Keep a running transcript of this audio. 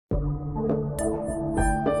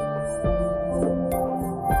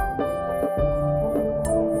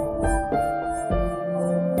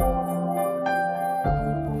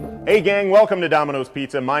Hey gang, welcome to Domino's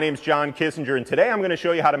Pizza. My name's John Kissinger, and today I'm going to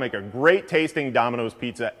show you how to make a great tasting Domino's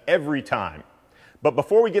pizza every time. But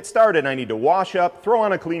before we get started, I need to wash up, throw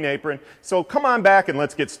on a clean apron, so come on back and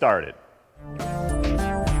let's get started.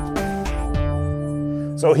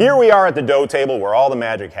 So here we are at the dough table where all the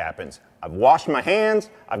magic happens. I've washed my hands,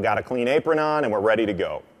 I've got a clean apron on, and we're ready to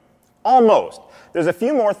go. Almost. There's a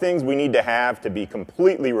few more things we need to have to be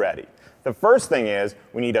completely ready. The first thing is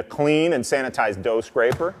we need a clean and sanitized dough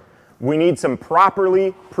scraper. We need some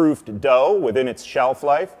properly proofed dough within its shelf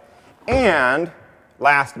life. And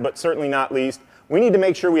last but certainly not least, we need to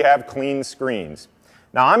make sure we have clean screens.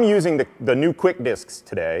 Now I'm using the new quick discs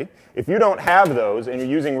today. If you don't have those and you're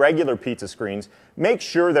using regular pizza screens, make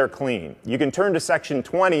sure they're clean. You can turn to section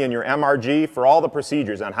 20 in your MRG for all the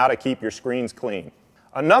procedures on how to keep your screens clean.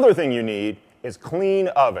 Another thing you need is clean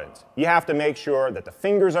ovens. You have to make sure that the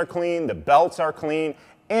fingers are clean, the belts are clean,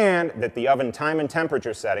 and that the oven time and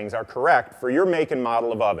temperature settings are correct for your make and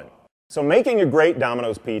model of oven. So making a great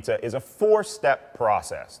Domino's pizza is a 4-step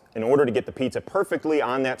process in order to get the pizza perfectly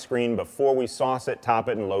on that screen before we sauce it, top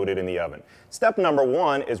it, and load it in the oven. Step number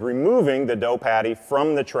 1 is removing the dough patty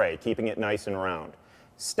from the tray, keeping it nice and round.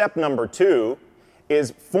 Step number 2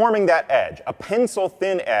 is forming that edge, a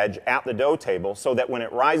pencil-thin edge at the dough table so that when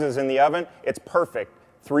it rises in the oven, it's perfect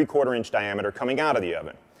 3/4 inch diameter coming out of the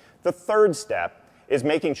oven. The third step is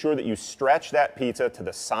making sure that you stretch that pizza to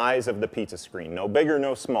the size of the pizza screen, no bigger,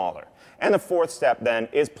 no smaller. And the fourth step then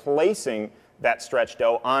is placing that stretched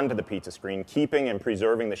dough onto the pizza screen, keeping and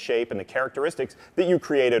preserving the shape and the characteristics that you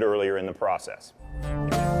created earlier in the process.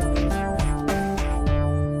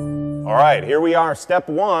 All right, here we are, step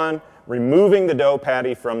 1, removing the dough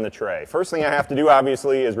patty from the tray. First thing I have to do,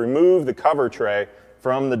 obviously, is remove the cover tray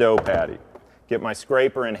from the dough patty. Get my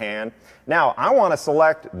scraper in hand. Now, I want to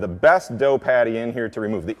select the best dough patty in here to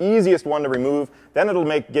remove, the easiest one to remove, then it'll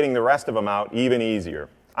make getting the rest of them out even easier.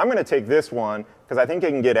 I'm going to take this one because I think I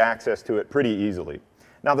can get access to it pretty easily.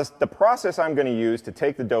 Now, the process I'm going to use to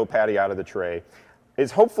take the dough patty out of the tray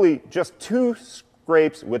is hopefully just 2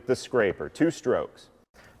 scrapes with the scraper, 2 strokes.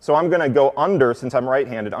 So I'm going to go under, since I'm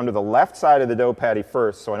right-handed, under the left side of the dough patty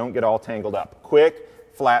first so I don't get all tangled up. Quick,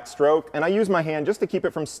 flat stroke, and I use my hand just to keep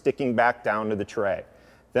it from sticking back down to the tray.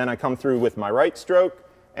 Then I come through with my right stroke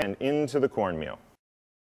and into the cornmeal.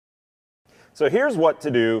 So here's what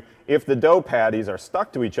to do if the dough patties are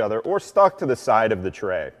stuck to each other or stuck to the side of the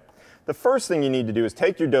tray. The first thing you need to do is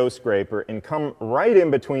take your dough scraper and come right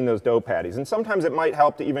in between those dough patties. And sometimes it might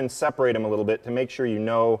help to even separate them a little bit to make sure you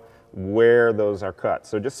know where those are cut.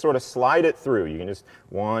 So just sort of slide it through. You can just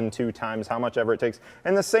 1, 2 times, how much ever it takes.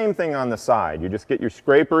 And the same thing on the side. You just get your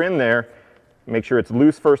scraper in there, make sure it's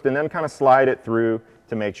loose first, and then kind of slide it through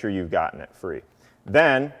to make sure you've gotten it free.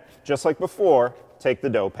 Then, just like before, take the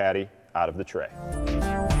dough patty out of the tray.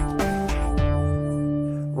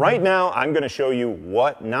 Right now, I'm going to show you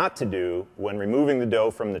what not to do when removing the dough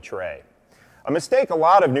from the tray. A mistake a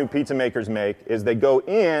lot of new pizza makers make is they go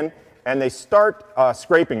in and they start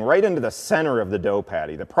scraping right into the center of the dough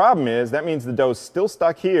patty. The problem is that means the dough's still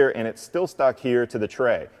stuck here and it's still stuck here to the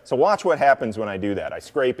tray. So watch what happens when I do that. I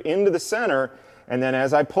scrape into the center, and then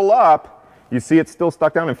as I pull up, you see it's still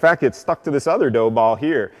stuck down. In fact, it's stuck to this other dough ball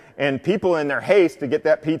here. And people in their haste to get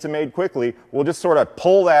that pizza made quickly will just sort of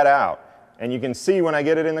pull that out. And you can see when I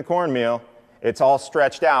get it in the cornmeal, it's all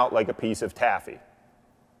stretched out like a piece of taffy.